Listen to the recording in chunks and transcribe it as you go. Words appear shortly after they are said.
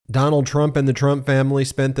Donald Trump and the Trump family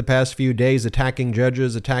spent the past few days attacking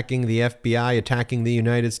judges, attacking the FBI, attacking the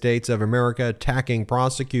United States of America, attacking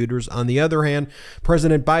prosecutors. On the other hand,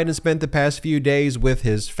 President Biden spent the past few days with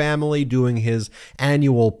his family doing his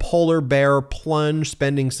annual polar bear plunge,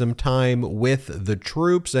 spending some time with the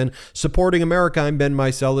troops and supporting America. I'm Ben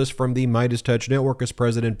Meiselas from the Midas Touch Network. As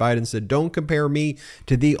President Biden said, don't compare me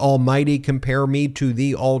to the almighty, compare me to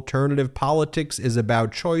the alternative. Politics is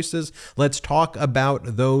about choices. Let's talk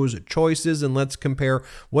about those choices and let's compare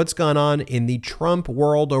what's gone on in the Trump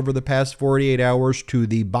world over the past 48 hours to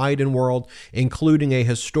the Biden world, including a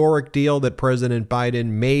historic deal that President Biden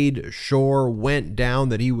made sure went down,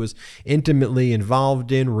 that he was intimately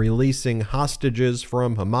involved in, releasing hostages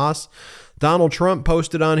from Hamas. Donald Trump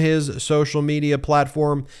posted on his social media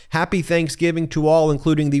platform, "Happy Thanksgiving to all,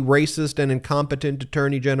 including the racist and incompetent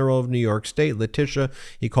Attorney General of New York State, Letitia,"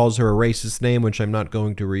 he calls her a racist name, which I'm not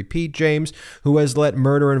going to repeat, "James, who has let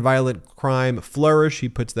murder and violent crime flourish," he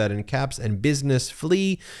puts that in caps, "and business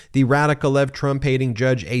flee, the radical left Trump-hating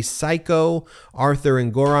judge, a psycho, Arthur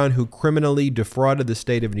Engoron, who criminally defrauded the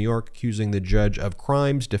state of New York, accusing the judge of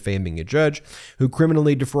crimes, defaming a judge, who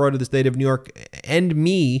criminally defrauded the state of New York and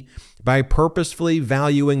me by purposefully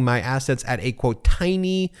valuing my assets at a, quote,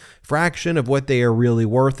 tiny fraction of what they are really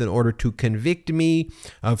worth in order to convict me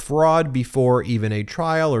of fraud before even a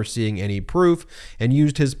trial or seeing any proof, and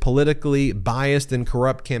used his politically biased and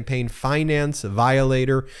corrupt campaign finance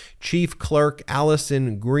violator, Chief Clerk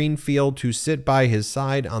Allison Greenfield, to sit by his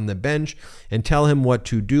side on the bench and tell him what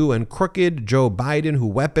to do, and crooked Joe Biden,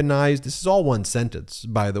 who weaponized," this is all one sentence,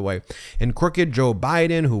 by the way, "and crooked Joe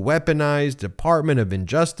Biden, who weaponized Department of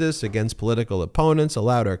Injustice against political opponents,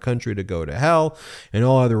 allowed our country to go to hell, and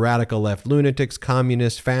all other radical left lunatics,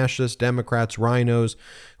 communists, fascists, Democrats, rhinos,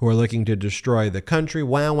 who are looking to destroy the country."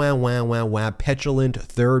 Wow, wow, wow, wow, wow. Petulant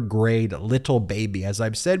third grade little baby. As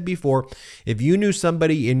I've said before, if you knew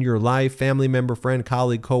somebody in your life, family member, friend,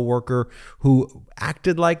 colleague, coworker, who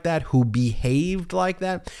acted like that, who behaved like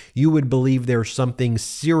that, you would believe there's something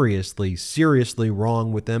seriously, seriously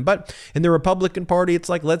wrong with them. But in the Republican Party, it's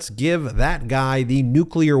like, let's give that guy the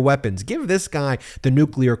nuclear weapons. Give this guy the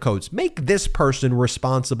nuclear codes. Make this person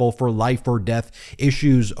responsible for life or death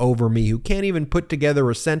issues over me, who can't even put together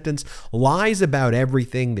a sentence, lies about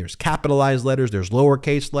everything. There's capitalized letters, there's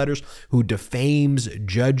lowercase letters, who defames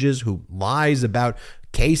judges, who lies about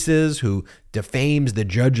cases, who defames the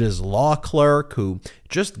judge's law clerk, who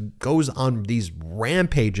just goes on these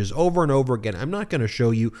rampages over and over again. I'm not going to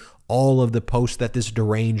show you all of the posts that this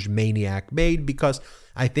deranged maniac made because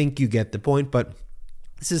I think you get the point, but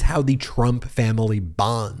this is how the Trump family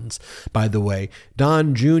bonds, by the way.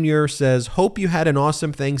 Don Jr. says, "Hope you had an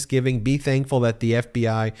awesome Thanksgiving. Be thankful that the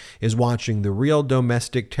FBI is watching the real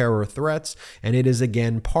domestic terror threats, and it is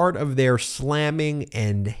again part of their slamming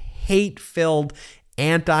and hate-filled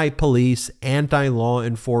anti-police, anti-law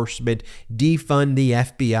enforcement, defund the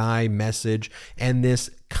FBI message, and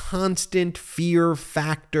this constant fear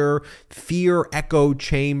factor, fear echo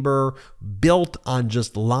chamber built on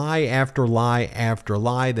just lie after lie after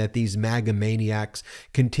lie that these MAGA maniacs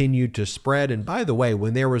continue to spread." And by the way,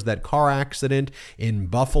 when there was that car accident in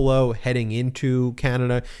Buffalo heading into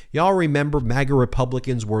Canada, y'all remember MAGA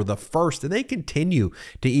Republicans were the first, and they continue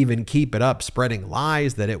to even keep it up, spreading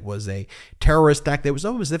lies that it was a terrorist act. It was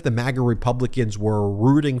almost as if the MAGA Republicans were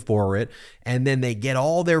rooting for it, and then they get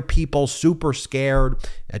all their people super scared,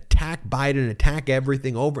 attack Biden, attack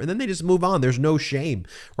everything over, and then they just move on. There's no shame,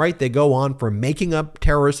 right? They go on from making up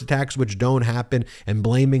terrorist attacks which don't happen and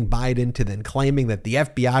blaming Biden to then claiming that the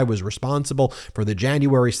FBI was responsible for the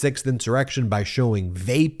January 6th insurrection by showing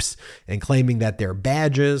vapes and claiming that they're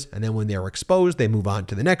badges. And then when they're exposed, they move on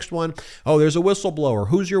to the next one. Oh, there's a whistleblower.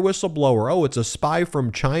 Who's your whistleblower? Oh, it's a spy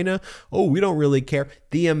from China. Oh, we don't really care.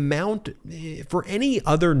 The amount, for any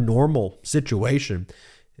other normal situation,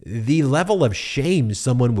 the level of shame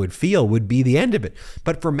someone would feel would be the end of it.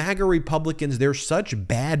 But for MAGA Republicans, they're such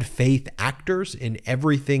bad faith actors in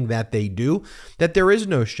everything that they do that there is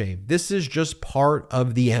no shame. This is just part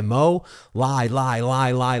of the MO. Lie, lie,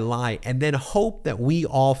 lie, lie, lie, and then hope that we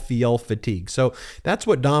all feel fatigue. So that's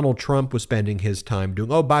what Donald Trump was spending his time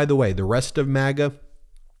doing. Oh, by the way, the rest of MAGA,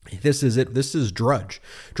 this is it. This is Drudge.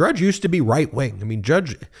 Drudge used to be right wing. I mean,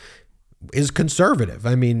 Judge is conservative.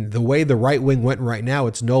 I mean, the way the right wing went right now,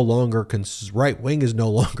 it's no longer right wing is no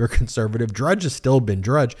longer conservative. Drudge has still been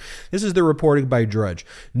Drudge. This is the reporting by Drudge.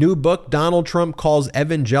 New book, Donald Trump calls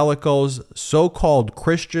evangelicals so-called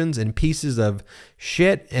Christians and pieces of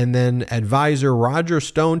shit. And then advisor Roger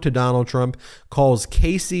Stone to Donald Trump calls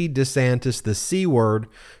Casey DeSantis the C word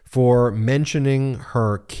for mentioning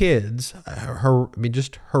her kids.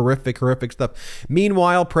 Just horrific stuff.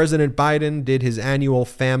 Meanwhile, President Biden did his annual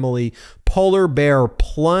family polar bear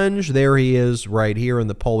plunge. There he is right here in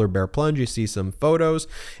the polar bear plunge. You see some photos.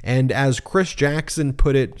 And as Chris Jackson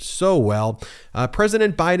put it so well,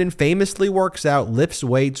 President Biden famously works out, lifts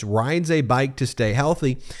weights, rides a bike to stay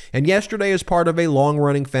healthy. And yesterday, as part of a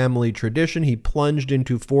long-running family tradition, he plunged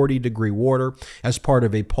into 40-degree water as part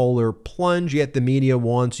of a polar plunge. Yet the media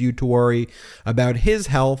wants you to worry about his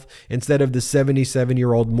health instead of the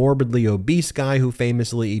 77-year-old morbidly obese guy who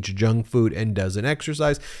famously eats junk food and doesn't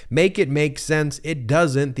exercise. Make it make sense. It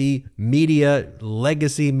doesn't. The media,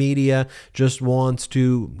 legacy media, just wants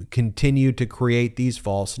to continue to create these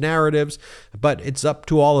false narratives, but it's up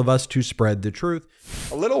to all of us to spread the truth.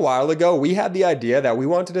 A little while ago, we had the idea that we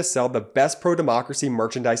wanted to sell the best pro-democracy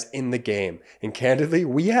merchandise in the game, and candidly,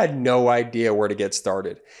 we had no idea where to get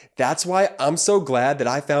started. That's why I'm so glad that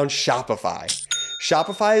I found Shopify.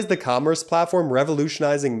 Shopify is the commerce platform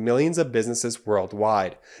revolutionizing millions of businesses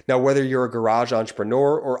worldwide. Now, whether you're a garage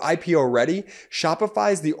entrepreneur or IPO ready,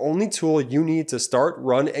 Shopify is the only tool you need to start,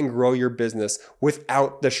 run, and grow your business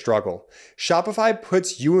without the struggle. Shopify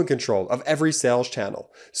puts you in control of every sales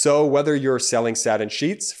channel. So whether you're selling satin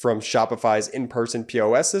sheets from Shopify's in-person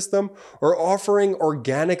POS system or offering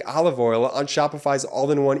organic olive oil on Shopify's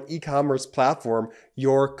all-in-one e-commerce platform,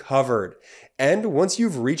 you're covered. And once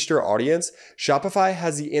you've reached your audience, Shopify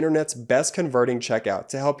has the internet's best converting checkout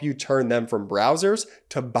to help you turn them from browsers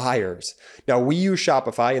to buyers. Now, we use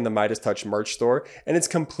Shopify in the Midas Touch merch store, and it's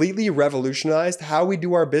completely revolutionized how we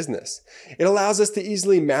do our business. It allows us to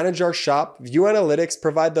easily manage our shop, view analytics,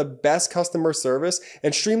 provide the best customer service,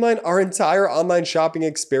 and streamline our entire online shopping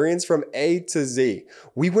experience from A to Z.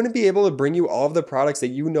 We wouldn't be able to bring you all of the products that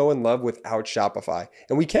you know and love without Shopify,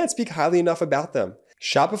 and we can't speak highly enough about them.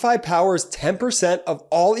 Shopify powers 10% of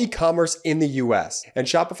all e-commerce in the US, and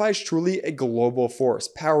Shopify is truly a global force,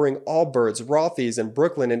 powering Allbirds, Rothy's, and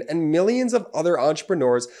Brooklinen, and millions of other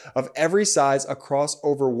entrepreneurs of every size across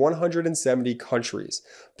over 170 countries.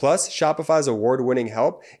 Plus, Shopify's award-winning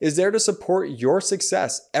help is there to support your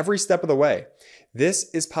success every step of the way. This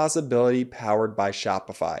is possibility powered by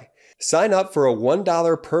Shopify. Sign up for a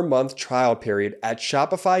 $1 per month trial period at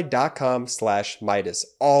shopify.com/Midas,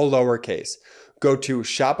 all lowercase. Go to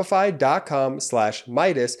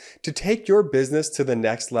shopify.com/Midas to take your business to the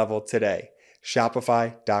next level today.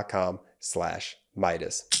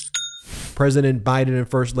 Shopify.com/Midas. President Biden and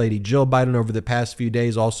First Lady Jill Biden over the past few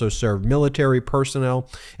days also served military personnel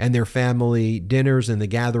and their family dinners in the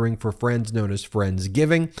gathering for friends known as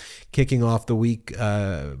Friendsgiving, kicking off the week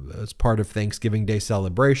as part of Thanksgiving Day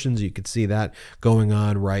celebrations. You could see that going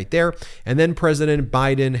on right there. And then President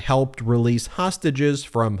Biden helped release hostages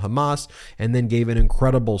from Hamas and then gave an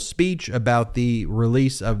incredible speech about the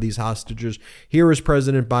release of these hostages. Here is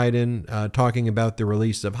President Biden talking about the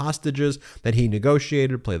release of hostages that he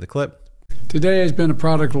negotiated. Play the clip. Today has been a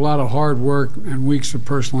product of a lot of hard work and weeks of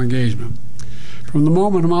personal engagement. From the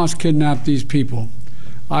moment Hamas kidnapped these people,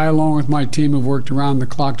 I, along with my team, have worked around the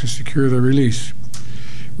clock to secure their release.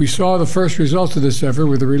 We saw the first results of this effort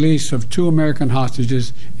with the release of 2 American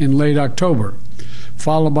hostages in late October,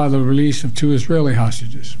 followed by the release of 2 Israeli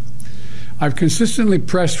hostages. I've consistently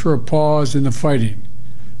pressed for a pause in the fighting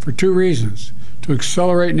for 2 reasons: to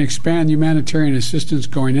accelerate and expand humanitarian assistance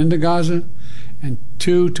going into Gaza, and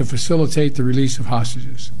 2, to facilitate the release of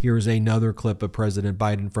hostages. Here is another clip of President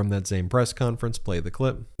Biden from that same press conference. Play the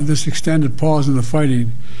clip. This extended pause in the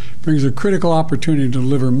fighting brings a critical opportunity to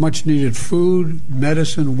deliver much-needed food,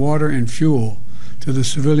 medicine, water, and fuel to the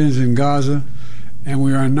civilians in Gaza, and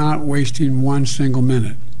we are not wasting one single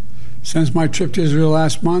minute. Since my trip to Israel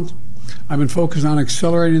last month, I've been focused on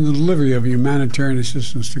accelerating the delivery of humanitarian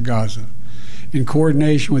assistance to Gaza, in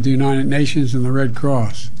coordination with the United Nations and the Red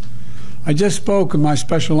Cross. I just spoke with my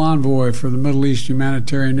special envoy for the Middle East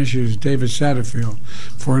humanitarian issues, David Satterfield,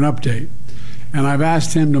 for an update, and I've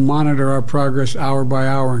asked him to monitor our progress hour by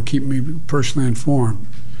hour and keep me personally informed.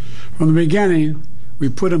 From the beginning, we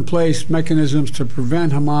put in place mechanisms to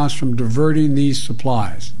prevent Hamas from diverting these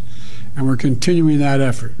supplies, and we're continuing that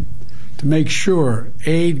effort to make sure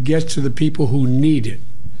aid gets to the people who need it.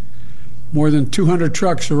 More than 200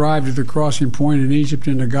 trucks arrived at the crossing point in Egypt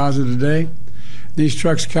into Gaza today. These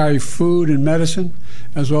trucks carry food and medicine,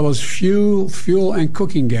 as well as fuel and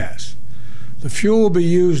cooking gas. The fuel will be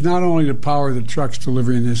used not only to power the trucks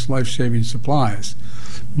delivering this life-saving supplies,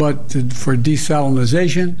 but for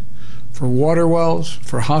desalination, for water wells,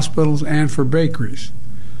 for hospitals, and for bakeries.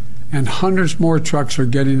 and hundreds more trucks are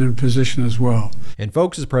getting in position as well. And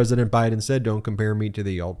folks, as President Biden said, don't compare me to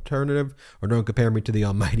the alternative, or don't compare me to the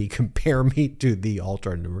almighty, compare me to the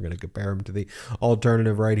alternative. We're going to compare him to the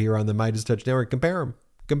alternative right here on the Midas Touch Network. Compare him.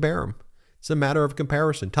 It's a matter of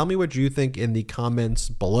comparison. Tell me what you think in the comments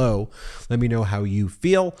below. Let me know how you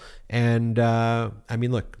feel. And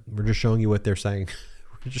look, we're just showing you what they're saying.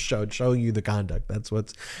 We're just showing you the conduct. That's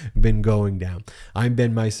what's been going down. I'm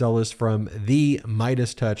Ben Meiselas from the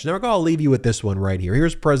Midas Touch. Now, I'll leave you with this one right here.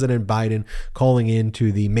 Here's President Biden calling in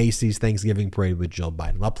to the Macy's Thanksgiving Parade with Jill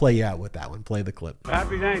Biden. I'll play you out with that one. Play the clip.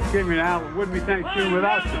 Happy Thanksgiving, Al. It wouldn't be Thanksgiving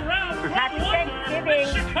without you. Happy Thanksgiving.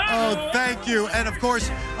 Oh, thank you. And, of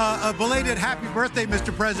course, a belated happy birthday,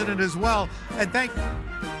 Mr. President, as well. And thank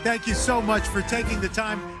you so much for taking the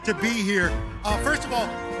time to be here. First of all,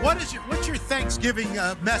 what's your Thanksgiving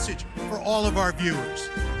message for all of our viewers?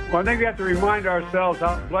 Well, I think we have to remind ourselves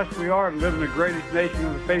how blessed we are to live in the greatest nation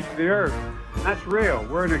on the face of the earth. And that's real.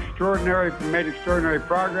 We're made extraordinary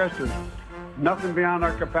progress. There's nothing beyond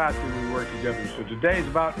our capacity when we work together. So today is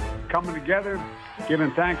about coming together, giving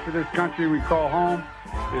thanks for this country we call home,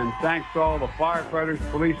 and thanks to all the firefighters,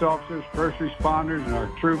 police officers, first responders, and our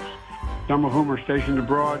troops, some of whom are stationed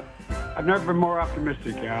abroad. I've never been more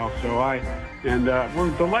optimistic, Al.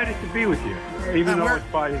 We're delighted to be with you, even though it's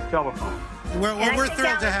by telephone. We're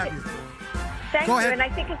thrilled to have you. Thank you, and I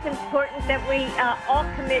think it's important that we all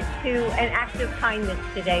commit to an act of kindness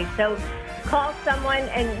today. So call someone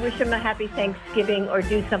and wish them a happy Thanksgiving or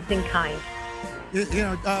do something kind.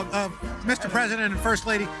 Mr. President and First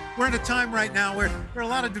Lady, we're in a time right now where there are a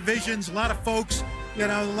lot of divisions, a lot of folks,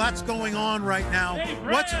 lots going on right now.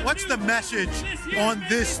 What's the message on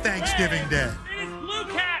this Thanksgiving Day?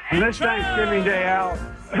 On this Thanksgiving Day, Al,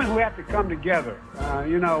 we have to come together.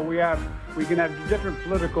 We can have different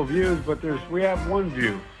political views, but we have one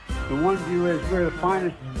view. The one view is we're the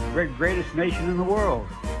finest, greatest nation in the world.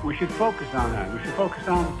 We should focus on that. We should focus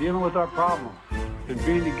on dealing with our problems and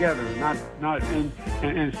being together,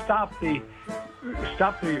 and stop the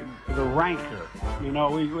rancor. We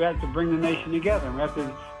have to bring the nation together. We have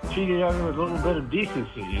to treat each other with a little bit of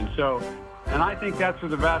decency, and I think that's where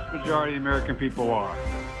the vast majority of the American people are.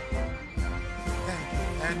 Thank you,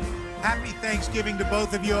 and happy Thanksgiving to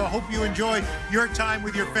both of you. I hope you enjoy your time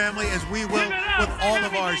with your family, as we will with all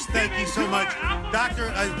of ours. Thank you so much,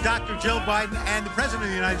 Dr. Jill Biden and the President of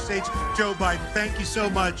the United States, Joe Biden. Thank you so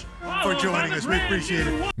much for joining us. We appreciate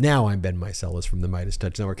it. Now I'm Ben Meiselas from the Midas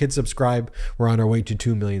Touch Network. Hit subscribe. We're on our way to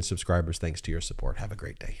 2 million subscribers thanks to your support. Have a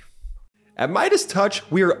great day. At Midas Touch,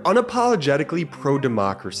 we are unapologetically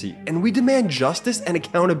pro-democracy, and we demand justice and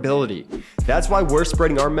accountability. That's why we're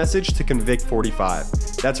spreading our message to Convict 45.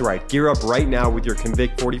 That's right, gear up right now with your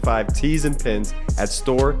Convict 45 tees and pins at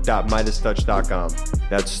store.midastouch.com.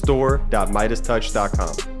 That's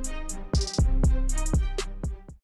store.midastouch.com.